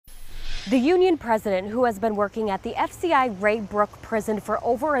The union president, who has been working at the FCI bROOK prison for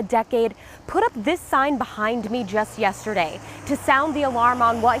over a decade, put up this sign behind me just yesterday to sound the alarm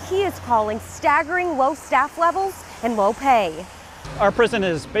on what he is calling staggering low staff levels and low pay. Our prison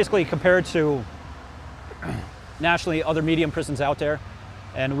is basically compared to nationally other medium prisons out there,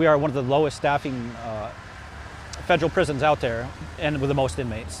 and we are one of the lowest staffing federal prisons out there, and with the most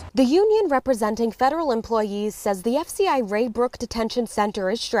inmates. The union representing federal employees says the FCI bROOK Detention Center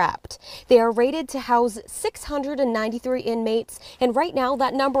is strapped. They are rated to house 693 inmates, and right now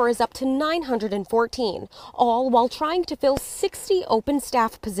that number is up to 914, all while trying to fill 60 open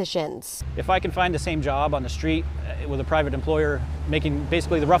staff positions. If I can find the same job on the street with a private employer making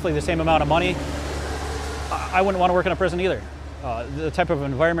basically roughly the same amount of money, I wouldn't want to work in a prison either. The type of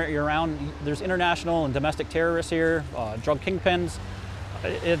environment you're around, there's international and domestic terrorists here, drug kingpins.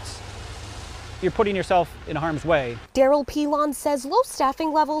 You're putting yourself in harm's way. Daryl Pilon says low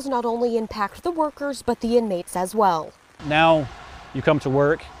staffing levels not only impact the workers, but the inmates as well. Now you come to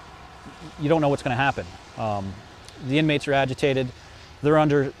work, you don't know what's going to happen. The inmates are agitated, they're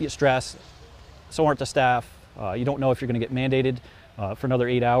under stress, so aren't the staff. You don't know if you're going to get mandated for another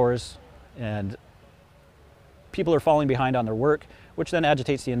 8 hours, and people are falling behind on their work, which then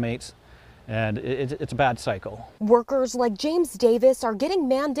agitates the inmates, and it's a bad cycle. Workers like James Davis are getting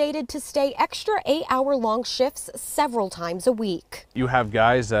mandated to stay extra 8-hour-long shifts several times a week. You have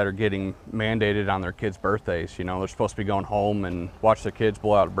guys that are getting mandated on their kids' birthdays. You know, they're supposed to be going home and watch their kids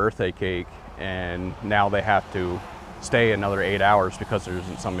blow out a birthday cake, and now they have to stay another 8 hours because there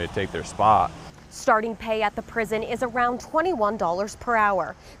isn't somebody to take their spot. Starting pay at the prison is around $21 per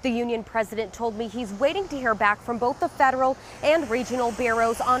hour. The union president told me he's waiting to hear back from both the federal and regional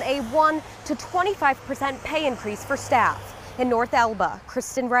bureaus on a 1 to 25% pay increase for staff. In North Elba,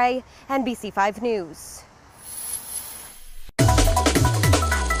 Kristen Ray, NBC5 News.